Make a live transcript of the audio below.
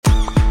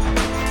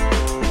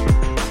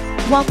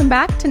Welcome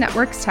back to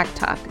Networks Tech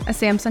Talk, a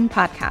Samsung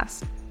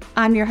podcast.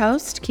 I'm your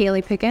host,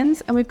 Kaylee Pickens,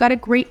 and we've got a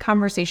great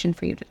conversation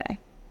for you today.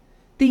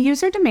 The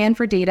user demand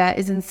for data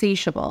is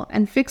insatiable,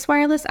 and fixed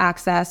wireless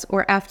access,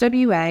 or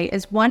FWA,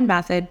 is one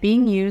method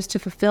being used to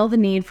fulfill the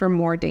need for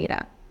more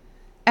data.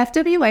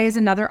 FWA is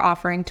another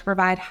offering to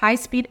provide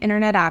high-speed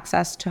internet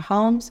access to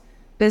homes,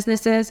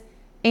 businesses,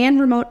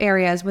 and remote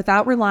areas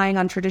without relying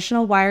on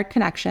traditional wired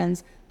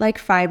connections like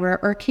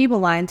fiber or cable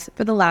lines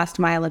for the last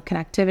mile of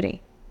connectivity.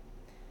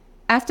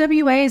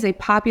 FWA is a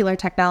popular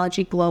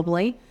technology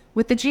globally,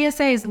 with the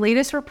GSA's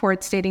latest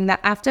report stating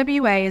that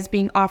FWA is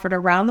being offered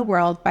around the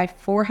world by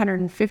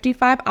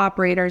 455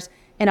 operators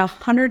in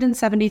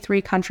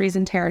 173 countries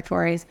and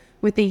territories,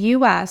 with the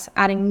U.S.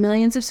 adding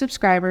millions of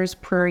subscribers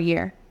per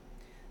year.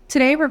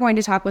 Today, we're going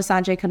to talk with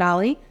Sanjay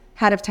Kodali,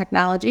 Head of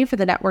Technology for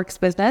the Networks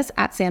business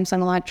at Samsung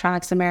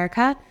Electronics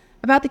America,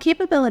 about the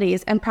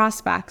capabilities and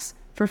prospects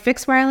for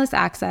fixed wireless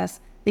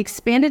access, the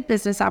expanded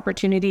business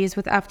opportunities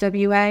with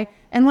FWA,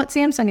 and what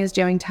Samsung is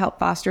doing to help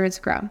foster its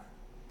growth.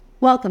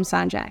 Welcome,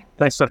 Sanjay.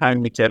 Thanks for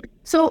having me, Kelly.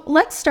 So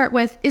let's start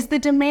with, is the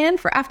demand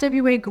for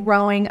FWA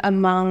growing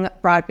among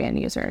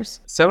broadband users?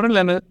 Several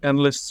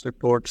analysts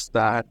reports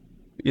that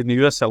in the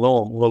US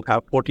alone, we'll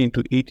have 14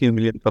 to 18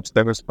 million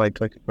subscribers by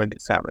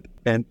 2027.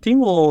 And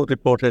T-Mobile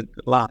reported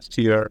last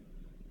year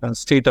a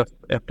state of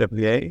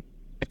FWA.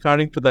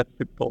 According to that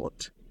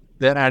report,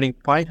 they're adding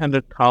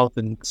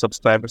 500,000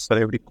 subscribers for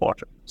every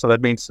quarter. So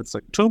that means it's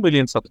like 2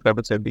 million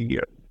subscribers every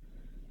year.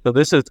 So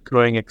this is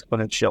growing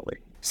exponentially.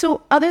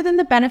 So other than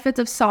the benefits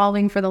of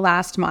solving for the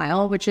last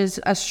mile, which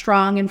is a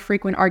strong and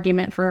frequent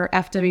argument for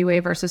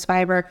FWA versus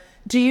fiber,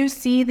 do you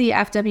see the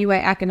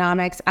FWA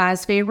economics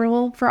as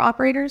favorable for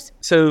operators?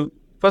 So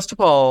first of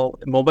all,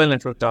 mobile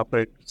network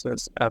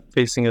operators are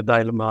facing a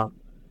dilemma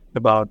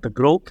about the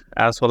growth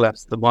as well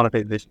as the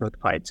monetization with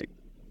 5G.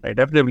 Right?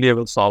 FWA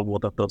will solve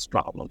both of those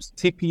problems.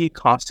 CPE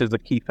cost is a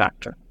key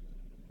factor,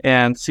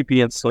 and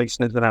CPE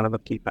installation is another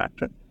key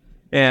factor.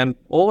 And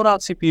overall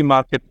CPE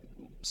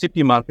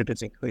market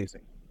is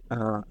increasing.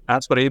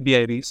 As for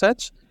ABI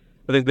research,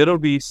 I think there will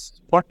be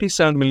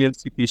 47 million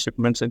CPE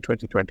shipments in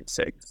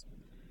 2026.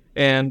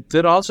 And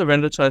there are also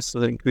vendor choices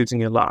that are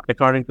increasing a lot.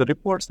 According to the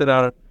reports, there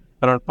are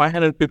around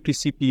 550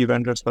 CPE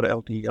vendors for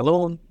LTE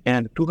alone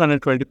and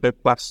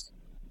 225 plus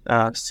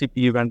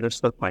CPE vendors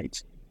for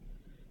 5G.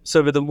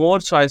 So with the more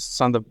choices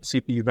on the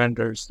CPE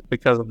vendors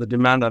because of the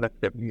demand on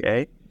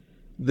FWA,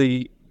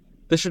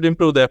 this should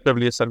improve the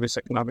FWA service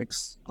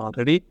economics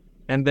already.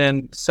 And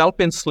then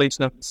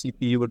self-installation of the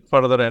CPE would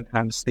further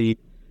enhance the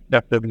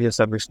FWA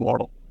service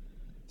model.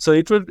 So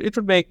it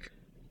would make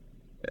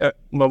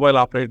mobile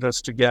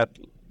operators to get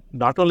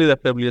not only the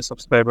FWA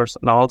subscribers,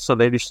 and also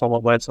the additional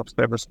mobile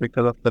subscribers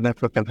because of the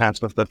network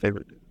enhancements that they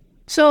will do.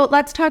 So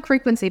let's talk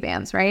frequency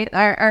bands, right?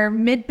 Are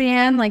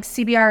mid-band like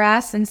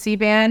CBRS and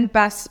C-band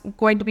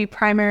going to be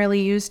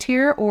primarily used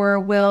here, or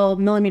will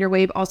millimeter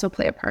wave also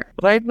play a part?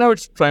 Right now,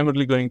 it's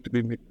primarily going to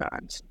be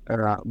mid-bands.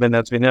 Then,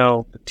 as we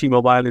know,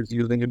 T-Mobile is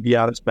using a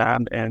BRS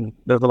band, and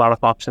there's a lot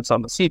of options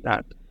on the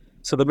C-band.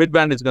 So the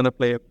mid-band is going to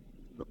play a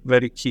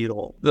very key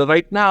role.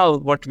 Right now,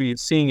 what we're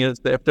seeing is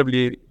the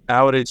FWA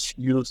average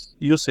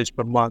usage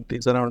per month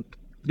is around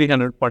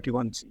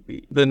 341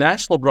 GB. The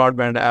national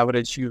broadband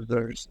average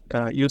usage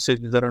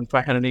is around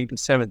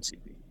 587 GB.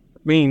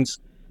 It means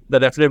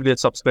that FWA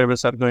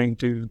subscribers are going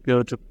to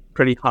go to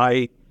pretty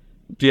high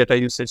data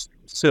usage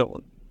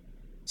soon.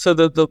 So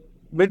the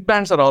mid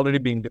bands are already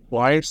being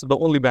deployed. So the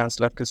only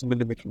bands left is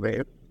millimeter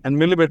wave. And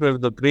millimeter wave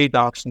is a great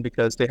option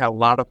because they can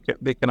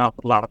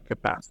offer a lot of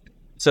capacity.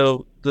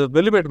 So the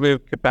millimeter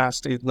wave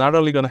capacity is not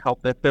only going to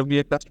help the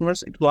FWA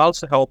customers, it will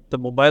also help the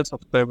mobile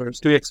subscribers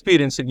to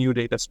experience the new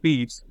data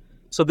speeds.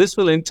 So this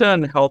will in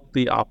turn help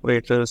the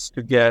operators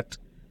to get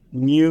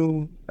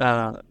enable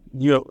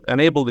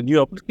the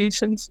new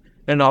applications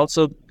and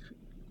also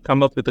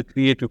come up with the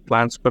creative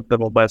plans for the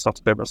mobile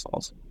subscribers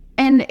also.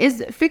 And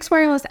is fixed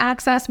wireless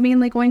access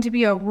mainly going to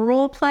be a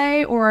rural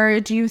play, or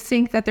do you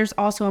think that there's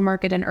also a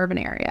market in urban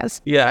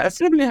areas? Yeah,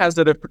 FWA has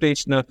the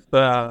reputation of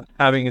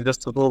having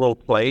just a rural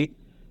play.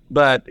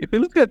 But if you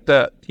look at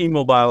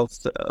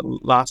T-Mobile's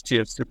last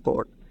year's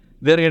report,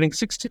 they're getting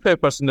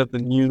 65% of the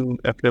new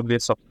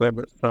FWA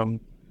subscribers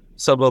from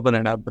suburban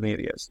and urban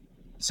areas.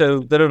 So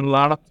there are a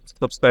lot of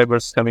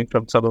subscribers coming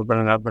from suburban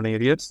and urban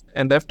areas.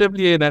 And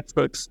FWA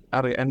networks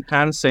are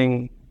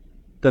enhancing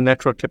the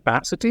network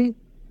capacity.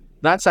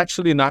 That's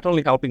actually not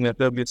only helping the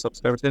FWA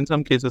subscribers, in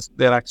some cases,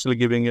 they're actually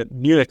giving a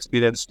new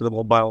experience to the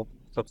mobile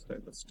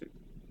subscribers too.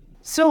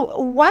 So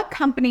what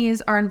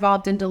companies are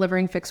involved in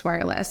delivering fixed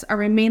wireless? Are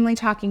we mainly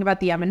talking about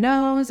the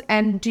MNOs?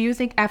 And do you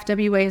think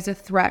FWA is a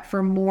threat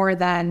for more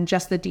than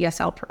just the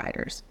DSL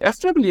providers?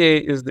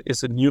 FWA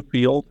is a new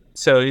field.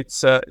 So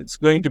it's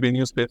going to be a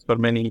new space for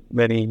many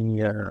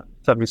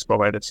service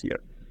providers here.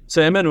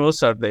 So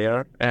MNOs are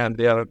there, and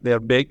they are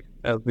big,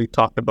 as we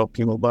talked about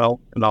T-Mobile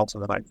and also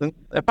Verizon.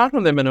 Apart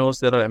from the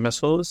MNOs, there are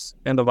MSOs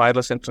and the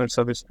wireless internet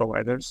service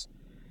providers.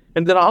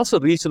 And there are also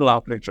regional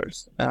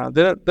operators.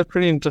 They're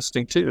pretty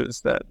interesting too,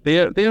 is that they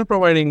are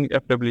providing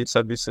FWA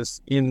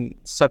services in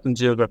certain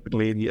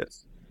geographical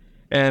areas.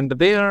 And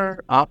they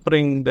are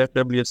offering the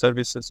FWA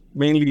services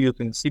mainly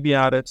using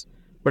CBRS,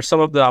 but some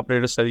of the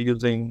operators are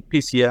using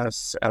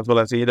PCS as well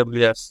as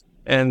AWS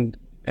and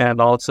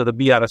also the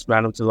BRS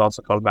band, which is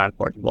also called Band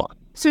 41.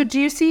 So do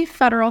you see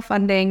federal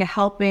funding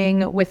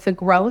helping with the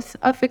growth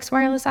of fixed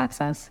wireless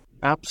access?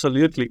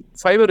 Absolutely.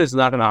 Fiber is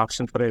not an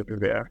option for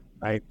everywhere,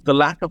 right? The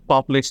lack of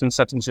population in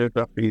certain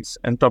geographies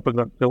and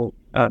topographical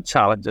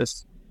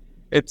challenges,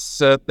 the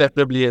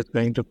FWA is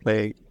going to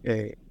play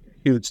a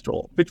huge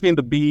role. Between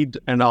the BEAD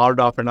and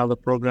RDOF and other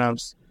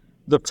programs,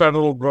 the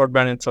federal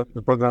broadband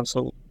infrastructure programs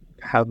will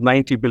have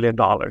 $90 billion.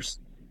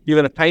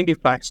 Even a tiny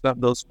fraction of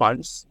those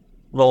funds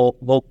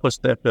will push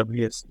the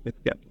FWA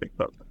significantly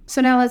further. So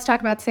now let's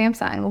talk about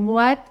Samsung.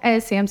 What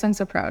is Samsung's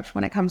approach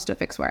when it comes to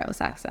fixed wireless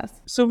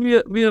access? So we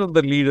are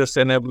the leaders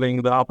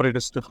enabling the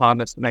operators to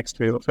harness the next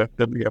wave of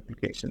FWA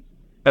application.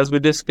 As we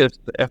discussed,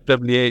 the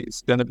FWA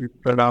is going to be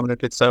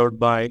predominantly served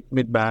by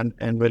mid-band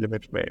and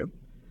millimeter wave.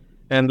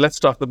 And let's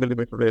talk the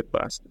millimeter wave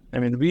first. I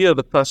mean, we are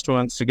the first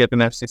ones to get an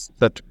FCC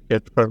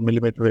certificate for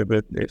millimeter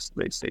wave-based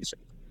base station.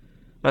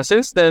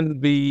 Since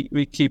then,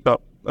 we keep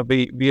up.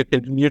 We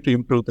continue to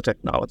improve the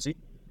technology.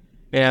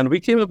 And we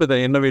came up with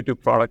innovative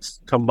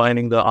products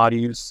combining the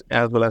RUs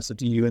as well as the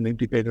DU and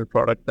integrated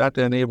product that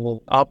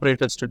enable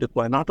operators to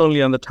deploy not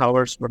only on the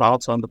towers, but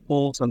also on the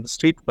poles and the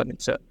street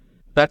furniture.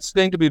 That's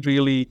going to be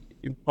really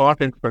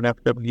important for an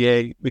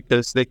FWA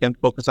because they can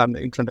focus on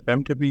the Internet of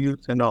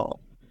MWs and all.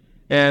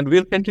 And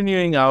we're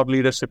continuing our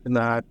leadership in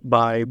that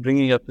by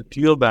bringing up the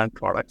dual band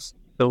products.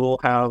 So we'll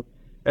have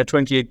a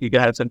 28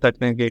 gigahertz and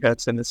 39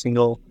 gigahertz in a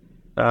single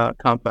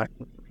compact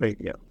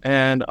radio.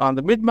 And on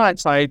the mid-band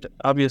side,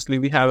 obviously,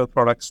 we have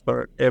products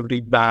for every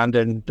band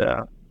and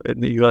in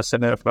the US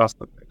and across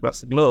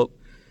the globe.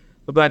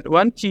 But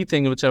one key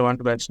thing which I want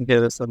to mention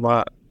here is the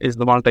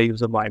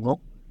multi-user MIMO.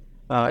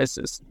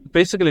 It's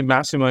basically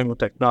massive MIMO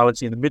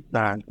technology in the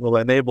mid-band will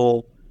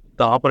enable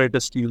the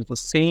operators to use the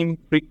same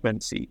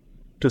frequency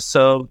to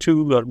serve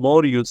 2 or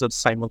more users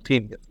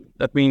simultaneously.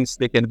 That means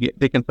they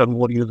can serve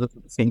more users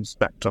at the same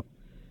spectrum.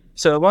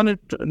 So I wanted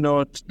to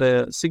note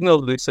the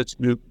Signal Research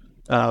Group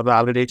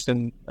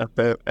validation of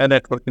a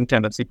networking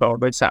tendency powered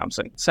by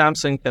Samsung.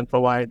 Samsung can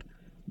provide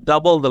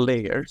double the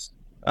layers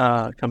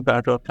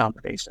compared to our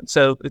competition.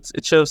 So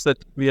it shows that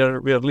we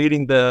are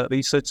leading the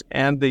research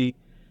and the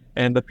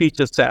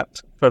feature set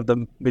for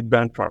the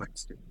mid-band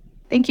products.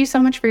 Thank you so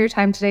much for your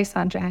time today,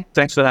 Sanjay.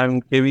 Thanks for having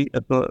me, Kavi.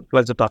 It's a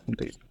pleasure talking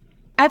to you.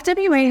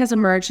 FWA has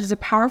emerged as a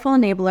powerful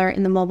enabler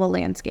in the mobile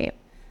landscape.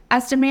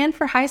 As demand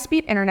for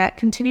high-speed internet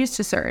continues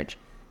to surge,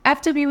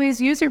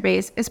 FWA's user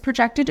base is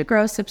projected to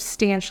grow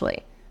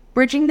substantially,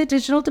 bridging the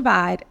digital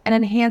divide and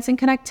enhancing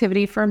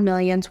connectivity for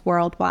millions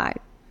worldwide.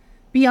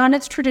 Beyond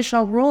its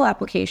traditional rural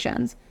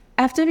applications,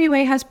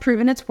 FWA has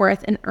proven its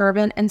worth in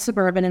urban and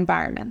suburban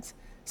environments,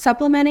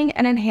 supplementing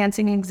and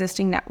enhancing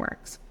existing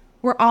networks.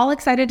 We're all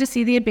excited to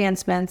see the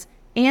advancements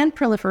and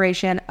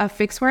proliferation of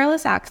fixed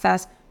wireless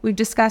access we've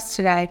discussed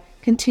today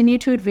continue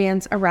to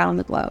advance around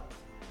the globe.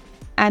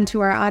 And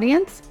to our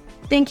audience,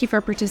 thank you for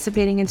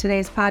participating in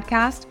today's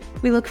podcast.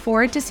 We look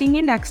forward to seeing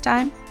you next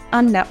time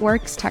on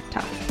Networks Tech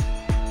Talk.